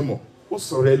 tí wọ́n dẹ̀ mọ̀, ó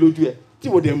sọ̀rọ̀ ẹ lójú ẹ, tí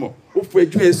wọ́n dẹ̀ mọ̀, ó fọ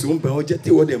ẹjọ́ ẹ̀sùn ń bẹ̀ ọ́ jẹ́, tí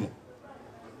wọ́n dẹ̀ mọ̀.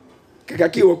 Kàkà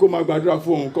kí ìwọ kó máa gbàdúrà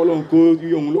fún òun, k'Ọlọ́run kó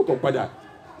yí òun lọ́kàn padà.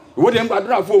 Ìwọ dẹ̀ ń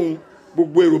gbàdúrà fún òun,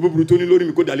 gbogbo èrò búburú tó ní lórí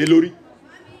mi kó dà lé lórí.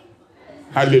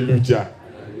 Hallelujah.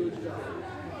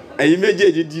 Ẹ̀yin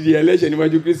méjèèjì di ẹlẹ́ṣẹ̀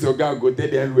níwájú Kristi ọ̀gá àgọ́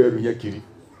tẹ́lẹ̀ ń lu ẹrù yẹn kiri.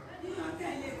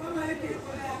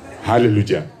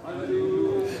 Hallelujah.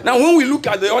 Now when we look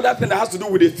at the other thing that has to do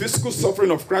with the physical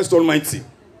suffering of Christ Almighty,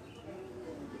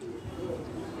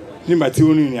 nígbà tí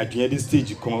ó rìnrìn àjò yẹn dé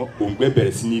stage kan, òǹgbẹ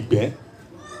bẹ̀rẹ̀ sí ní gbẹ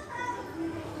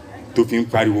tó fi ń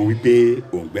pariwo wípé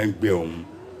òǹgbẹ ń gbẹ òun.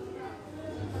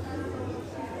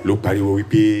 Ló pariwo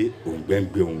wípé òǹgbẹ ń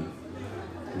gbẹ òun.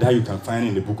 That you can find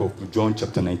in the book of John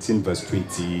chapter 19 verse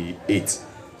 28.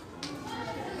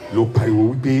 Ló pariwo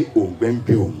wípé òǹgbẹ ń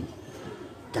gbẹ òun.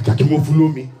 Kàkà kí mo fún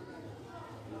lómi,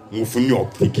 mo fún ní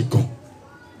ọ̀pẹ kíkan.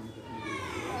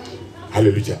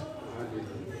 Hallelujah.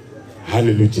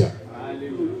 Hallelujah.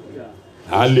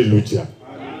 Hallelujah.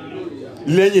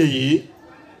 Lẹ́yìn èyí,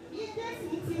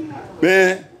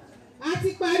 bẹ́ẹ̀. A ti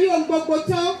parí ohun gbogbo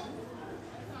tán.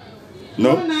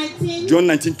 No. John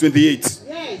 19:28.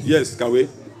 Yes, kàwé.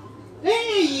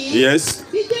 Lẹ́yìn èyí. Yes.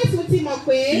 Bí Jésù ti mọ̀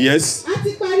pé. Yes. A ti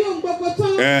parí ohun gbogbo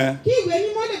tán. Kí ìwé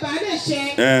mímọ́ lè bá dẹ̀ ṣẹ.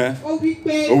 Ó wí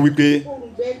pé.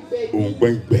 Òǹgbẹ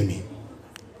ń gbẹ ni.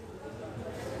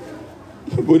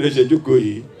 Bó dẹ̀ ṣe jókòó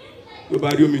yìí, tó bá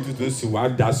rí omi tuntun sì wá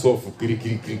dá sọ́ọ̀fù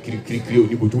kirikiri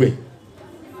oníbojú ẹ̀.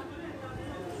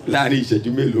 Láàárín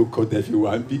ìṣẹ́jú mélòó kan tẹ̀ fi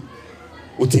wá ń bí,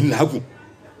 ó ti ń làágùn.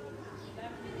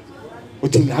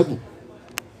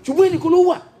 Ṣùgbọ́n ẹnìkan ló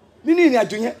wà nínú ìrìn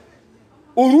àjò yẹn.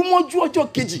 Òru mọ́jú ọjọ́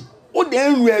kejì, ó dẹ̀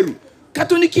ń ru ẹrù.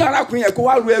 Kátólíkì arákùnrin yẹn kó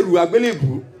wá ru ẹrù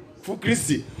àgbélébùú fún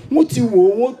Kristi. Wọ́n ti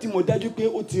wò ó, wọ́n ti mọ̀ dájú pé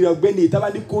ó ti ọ̀gbẹ́ni ìtàbá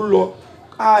ní kó lọ.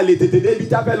 A lè tètè débi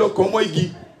tá a fẹ́ lọ kàn mọ́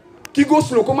igi. Kí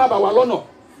gósùlò kó má bà wá lọ́nà.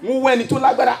 Wọ́n wá ẹni tó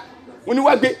lágbára, wọ́n ní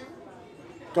wá gbé.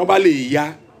 Kán bá lè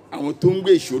ya àwọn tó ń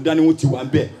gbé ìṣó dání, wọ́n ti wà ń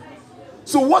bẹ̀.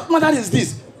 So what matter is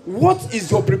this? What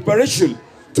is your preparation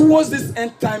towards this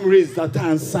end time race that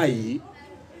à ń sá yìí?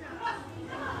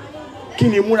 Kí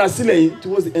ni múra sílẹ̀ yìí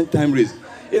towards the end time race?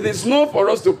 It is not for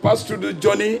us to pass through the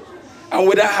journey and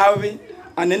without having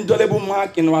an indelible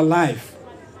mark in our life.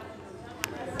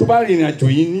 Tó bá rìnrìn àjò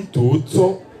yìí ní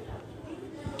tòótọ́,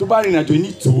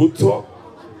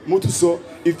 mo tún sọ,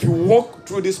 if you walk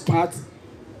through this path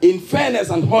in fairness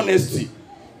and honesty,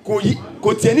 kò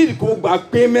tiẹ̀ ní kó gba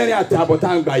pé mẹ́rin àti àbọ̀tá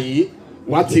àgbà yìí,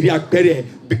 wà á ti rí àpẹẹrẹ,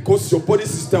 because your body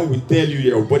system will tell you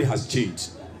your body has changed.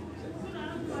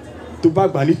 Tó bá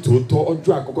gbà ní tòótọ́,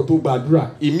 ọjọ́ àkọ́kọ́ tó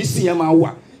gbàdúrà, ìmísí yẹn máa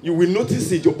wà. You will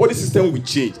notice it, your body system will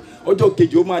change. Ọjọ́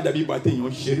kejì ó máa dàbí ìgbà téèyàn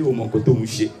ń ṣeré ọmọ nǹkan tó ń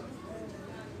ṣe.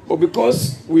 But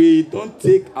because we don't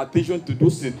take attention to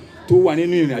those things tó wà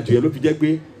nínú ìrìn àjò yẹn ló fi jẹ́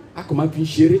pé a kò máa fi ń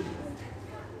ṣeré.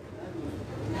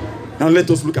 Now let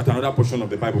us look at another portion of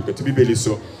the Bible. To be really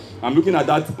so, I'm looking at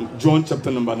that John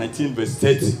chapter number 19 verse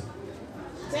 30.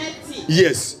 30.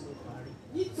 Yes.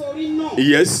 Nítorí náà.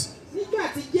 Yes. Nígbà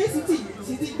tí Jésù ti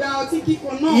gba ọtí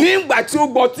kíkan náà. Nígbà tí ó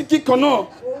gbọ́ ọtí kíkan náà.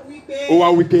 Ó wí pé. Ó wá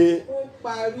wí pé.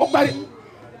 Ó parí.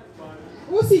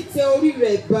 Ó sì tẹ orí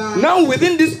rẹ̀ ba. Now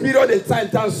within this period in time,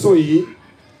 tá a sọ yìí,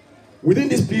 within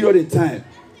this period in time,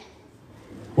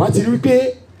 wà á ti rí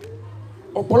pé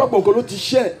ọ̀pọ̀lọpọ̀ nǹkan ló ti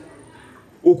ṣẹ́,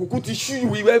 òkùnkùn ti ṣú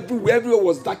everywhere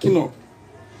was darking up.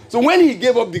 So when he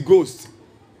gave up the ghost,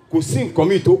 kò sí nǹkan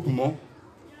mi tó kù mọ́.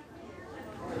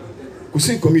 Kò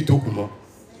sí nǹkan mi tó kù mọ́.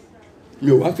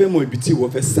 Mi ò wá fẹ́ mọ ibi tí ìwọ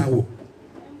fẹ́ sáwọ̀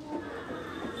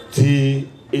tí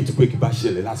earthquake bá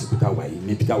ṣẹlẹ̀ lásìkò tá a wà yìí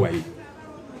níbi tá a wà yìí.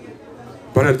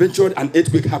 But adventure an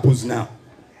earthquake happens now.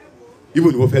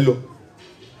 Even ìwọ fẹ́ lọ.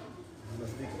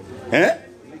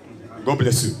 God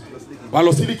bless you. Wà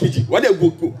lọ sí ilé kejì. Wà á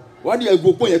dẹ̀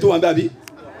gbogbo yẹn tó wà ń bá bí.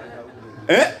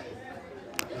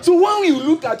 So when we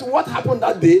look at what happened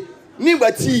that day,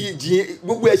 nígbà tí ìjì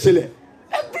gbogbo ẹ̀ ṣẹlẹ̀,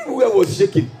 everywhere was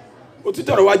shaking.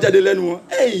 Òtítọ́ ọ̀rọ̀ wá jáde lẹ́nu wọn.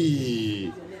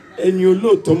 Ẹni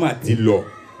olóòótọ́ mà ti lọ.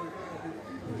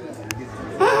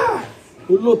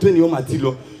 Olóòótọ́ ènìyàn mà ti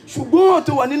lọ. Ṣùgbọ́n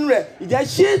tó wà nínú rẹ̀, ìjà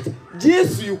ṣé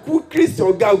Jésù ikú Kristi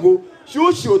ọ̀gágo ṣé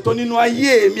ó ṣe òótọ́ nínú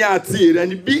ayé èmi àti rẹ̀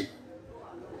níbí?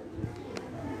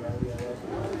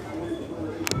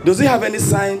 Does it have any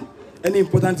sign, any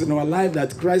importance in our life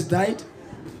that Christ died?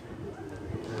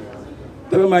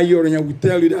 Tell my Yoruba will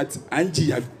tell you that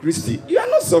Angie and Christy, you are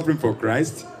not suffering for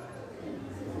Christ.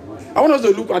 I want us to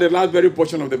look at the last very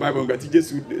portion of the Bible. Luke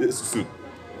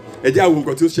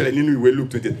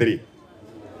 23.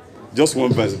 Just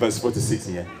one verse 46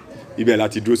 here. Ibẹ̀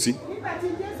láti dúró sí.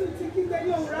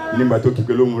 Nígbà tó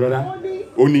kígbe lóhùn rárá,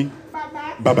 ó ní,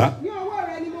 Bàbá,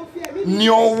 ní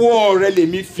ọwọ́ rẹ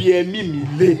lèmi fi ẹ̀mí mi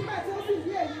lé.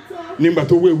 Nígbà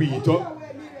tó wéwì yìí tán,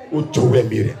 ó jọ̀wọ́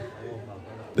ẹ̀mí rẹ̀.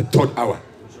 The third hour.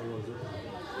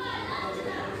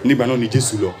 Nígbà náà ni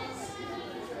Jésù lọ.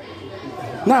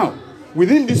 Now,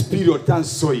 within this period tá à ń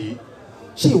sọ yìí,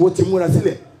 ṣé ìwọ ti múra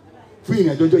sílẹ̀ fún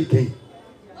ìrìn àjò ọjọ́ ìkẹyìn?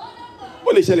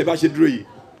 Ó lè ṣẹlẹ̀ bá ṣe dúró yìí.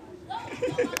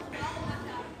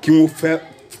 Kí wọ́n fẹ́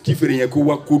kí fèrè yẹn kó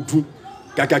wá kó dún.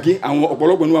 Kàkàkí àwọn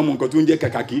ọ̀pọ̀lọpọ̀ ní wàá mọ nǹkan tó ń jẹ́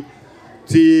kàkàkí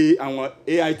tí àwọn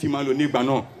AIT máa ń lò ní ìgbà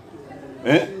náà.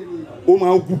 Ó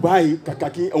máa ń gùn báyìí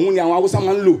kàkàkí òun ni àwọn Haúsá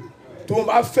máa ń lò. Tí wọ́n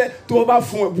bá fẹ́ tí wọ́n bá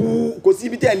fún ẹ bú kò sí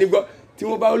ibi tí ẹ̀ ní gbọ́ tí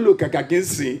wọ́n bá lò kàkàkí ń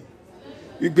sìn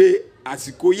wípé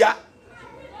àsìkò yá.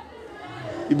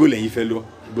 Ibo lẹ́yìn fẹ́ lọ,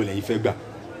 ibo lẹ́yìn fẹ́ gbà.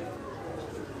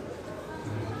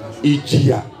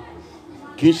 Ìjìyà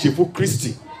kì í ṣe fún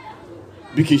Kristi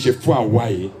bí kì í ṣe fún àwa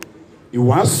yìí.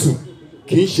 Ìwàásù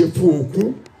kì í ṣe fún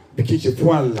òkú bí kì í ṣe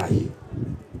fún àlàyé.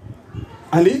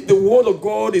 And if the word of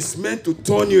God is meant to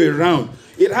turn you around,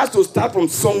 it has to start from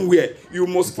somewhere. You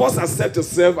must first accept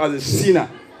yourself as a sinner.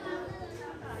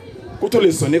 Kó tó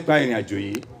lè sọ nípa ìrìn àjò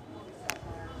yìí,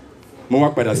 mo wá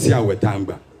padà sí àwẹ̀ tá à ń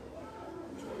gbà.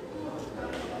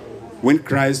 When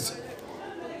Christ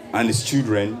and his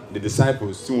children, the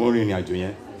disciples, tí wọ́n rìn ìrìn àjò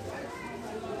yẹn,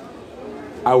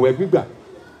 àwẹ̀ gbígbà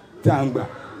tá à ń gbà,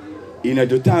 ìrìn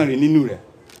àjò tá à ń rìn nínú rẹ̀,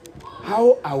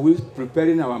 how are we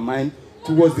preparing our mind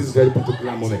towards this very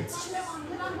particular moment?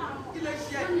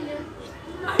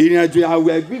 Ìrìn àjò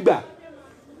àwẹ̀ gbígbà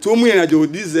tó mú ìrìn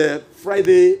àjò this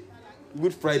Friday,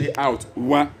 Good Friday out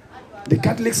wá. The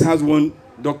Catholics has one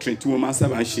doctrine tí wọ́n máa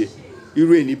sábà ń ṣe.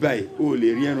 Irú ẹni báyìí, o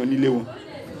lè rí ẹran nílé wọn.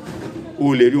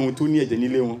 O lè rí ohun tó ní ẹ̀jẹ̀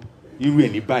nílé wọn. Irú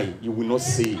ẹni báyìí, you will not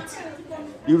say it.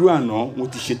 Irú àná mo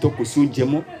ti ṣe tọ́kọ sí oúnjẹ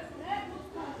mọ́.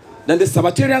 Then the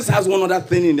Sabbatarians has one other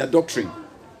thing in their doctrine.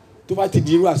 Tó bá ti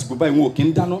di irú àsìkò báyìí wọn ò kí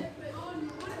ń dáná.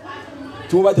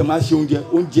 Tí wọ́n bá tẹ̀ máa ṣe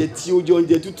oúnjẹ tí ó jẹ́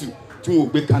oúnjẹ tútù tí wọn ò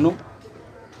gbé kaná.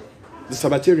 The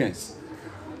Sabbatarians.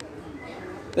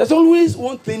 There's always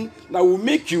one thing that will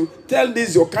make you tell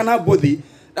this your carnal body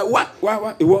that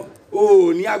ìwọ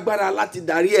ní agbára láti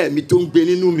darí ẹ̀mí tó ń gbé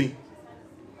nínú mi.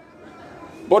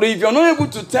 But if you're not able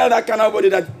to tell that carnal body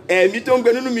that ẹ̀mí tó ń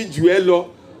gbé nínú mi jù ẹ́ lọ,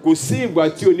 kò sí ìgbà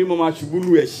tí onímọ̀ máa ṣubú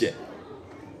lù ẹ̀ṣẹ̀.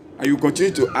 And you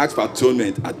continue to ask for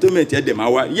atonement. Atonement yẹn dẹ̀ máa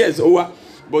wá. Yes, ó wá.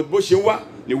 But bó ṣe wá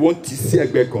ni wọ́n ti sí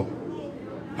ẹgbẹ́ kan.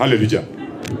 Hallelujah.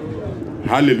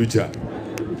 Hallelujah.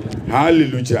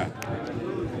 Hallelujah.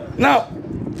 Now,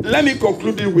 let me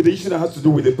conclude it with the issue that has to do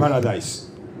with the paradise.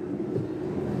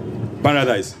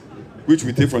 Paradise, which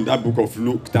we take from that book of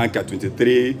Luke, chapter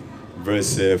 23,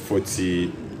 verse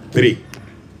 43.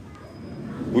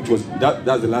 Which was,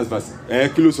 that's the last verse.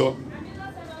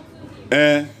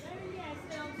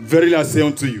 Verily I say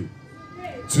unto you,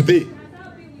 today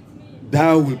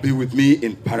thou will be with me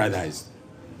in paradise.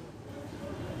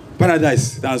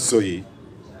 Paradise, that's so ye.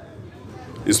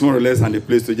 It's more or less than a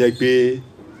place to just pay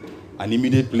an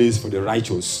immediate place for the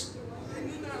righteous.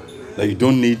 That you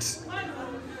don't need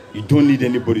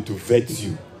anybody to vet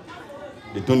you.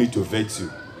 They don't need to vet you.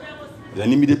 It's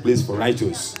an immediate place for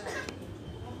righteous.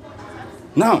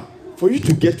 Now, for you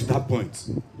to get to that point,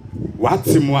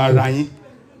 what's more right?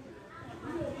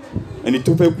 And it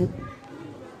took people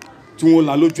to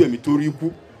la lójú ẹ̀mí tó rí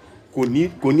ikú kò ní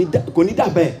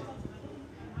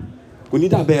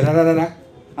dàbẹ̀ rárá.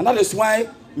 And that is why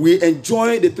we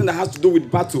enjoy the thing that has to do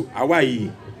with battle. Hawaii.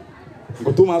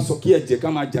 People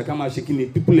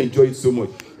enjoy it so much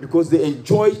because they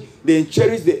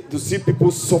cherish to see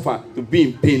people suffer, to be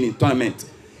in pain, in torment.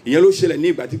 Ìyẹn ló ṣẹlẹ̀ ní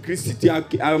ìgbà tí Kristi tí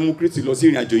a mú Kristi lọ sí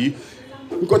ìrìn àjò yìí.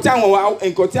 Nǹkan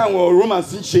tí àwọn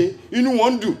Romans ń ṣe inú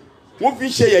wọn dùn, wọ́n fi ń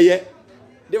ṣe yẹ̀yẹ́.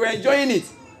 They were enjoying it.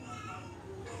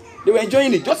 They were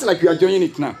enjoying it just like we are enjoying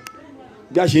it now.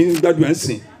 Bí a ṣe ń gbádùn ẹ̀ ń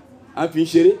sìn, a fi ń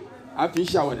ṣeré, a fi ń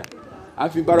ṣàwàdà, a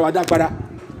fi ń bára wa dágbára.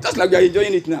 Just like we are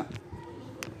enjoying it now.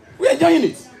 We are enjoying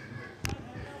it.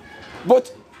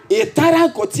 But ètàrà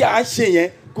nǹkan tí a ń ṣe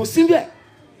yẹn kò sí bẹ́ẹ̀.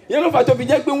 Yẹn ló fà tó fi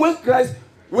jẹ́ pé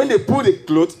when they pulled the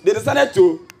cloth, they decided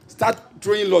to start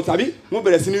throwing lots. Àbí wọ́n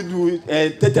bẹ̀rẹ̀ sí ní du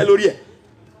tẹ́tẹ́ lórí ẹ̀.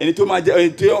 Ẹni tó máa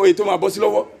bọ́ sí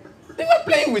lọ́wọ́. They were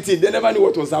playing with it. They never knew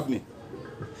what was happening.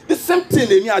 The same thing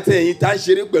èmi àti ẹ̀yin tá ń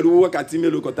ṣeré pẹ̀lú wákàtí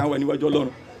mélòó kan táwọn níwájú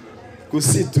Ọlọ́run. Kò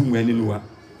sí ìtumọ̀ ẹ nínú wa.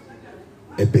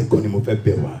 Ẹ̀bẹ̀ kan ni mo fẹ́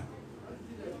bẹ̀ wá.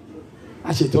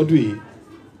 A ṣètọ́jú yìí.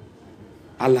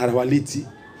 Alára wa létí.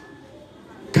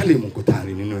 Ká lè mú kó tá a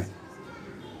rìn nínú ẹ̀.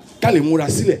 Ká lè múra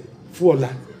sílẹ̀ fún ọ̀la.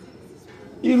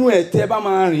 Irú ẹ̀ tẹ́ bá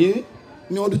máa rìn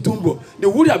ní ọdún tó ń bọ̀. They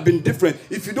would have been different.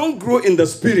 If you don't grow in the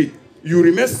spirit, you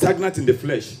remain stagnant in the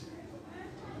flesh.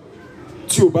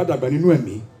 Tí o bá dàgbà nínú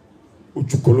ẹ̀mí,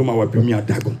 ojú kan ló máa wà bí omi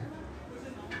adágún.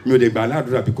 Mi ò lè gbà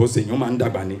aládùúrà because èèyàn máa ń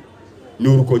dàgbà ní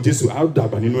orúkọ Jésù á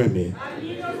dàgbà nínú ẹ̀mí.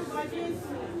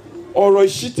 Ọ̀rọ̀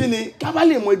ìṣítí ni ká bá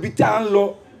lè mọ ibi tí a ń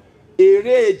lọ.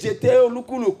 Èrè èje tẹ́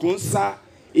olúkúlùkù ń sá.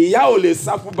 Ìyá ò lè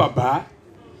sá fún bàbá.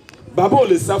 Bàbá ò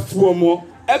lè sá fún ọmọ.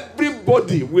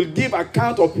 Everybody will give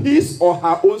account of his or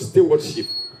her own stewardship.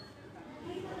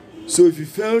 So if you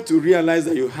fail to realize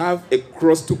that you have a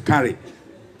cross to carry,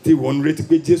 tí wọ́n retí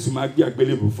pé Jésù máa gbé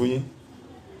àgbélébù fún yín.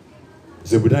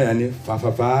 Zebudaya ní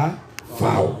fàfàfà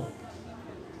fàó.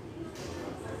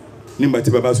 Nígbà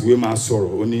tí bàbá sùwé máa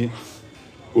sọ̀rọ̀, ó ní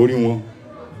orí wọn,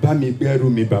 bá mi gbẹ́rù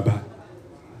mi bàbá,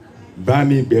 bá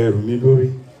mi gbẹ́rù mi lórí.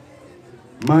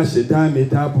 Má ṣe dá mi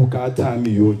dá bùkátà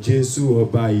mi o Jésù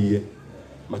ọba ìyè.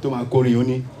 Màtó máa kọrin ó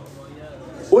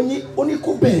ní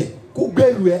kó bẹ̀rẹ̀ kó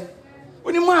gbẹ́rù ẹ.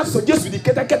 Ó ní máa sọ Jésù di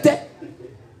kẹ́tẹ́kẹ́tẹ́.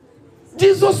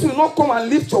 Jesus will not come and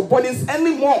lift your burdens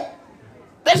anymore.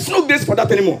 There's no grace for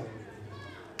that anymore.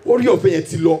 Orí ọ̀fẹ́ yẹn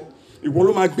ti lọ. Ìwọ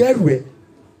ló máa gbẹ́rù ẹ.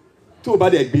 Tó o bá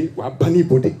dẹ̀ gbé, wàá bá ní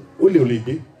ibodè. Ó lè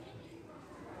gbé.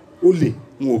 Ó lè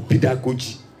wọn ò bí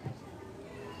dákójì.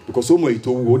 Because ó mọ èyí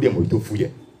tó wúwo, ó dẹ̀ mọ èyí tó fúyẹ́.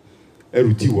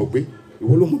 Ẹrù tí ìwọ gbé,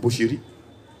 ìwọ ló mọ bó ṣe rí.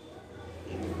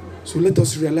 So let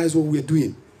us realize what we are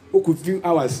doing. Ó kù few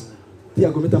hours tí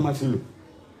aago mẹ́ta máa fi lò.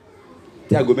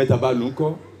 Tí aago mẹ́ta bá lò ń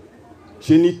kọ́.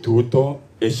 Ṣé ní tòótọ́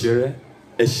ẹ̀ṣẹ̀ rẹ,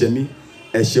 ẹ̀ṣẹ̀ mi,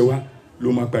 ẹ̀ṣẹ̀ wa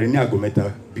ló máa parí ní aago mẹ́ta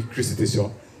bí Kristi ti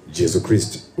sọ, Jésù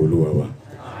Kristi Olúwa wa.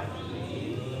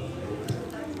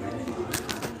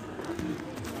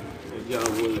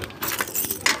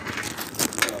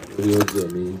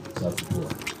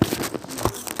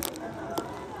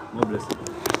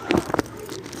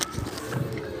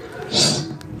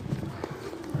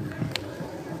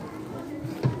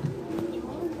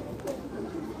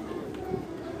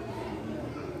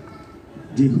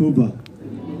 Jehovah,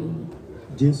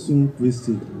 Jésù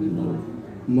Kristi,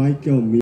 Michael.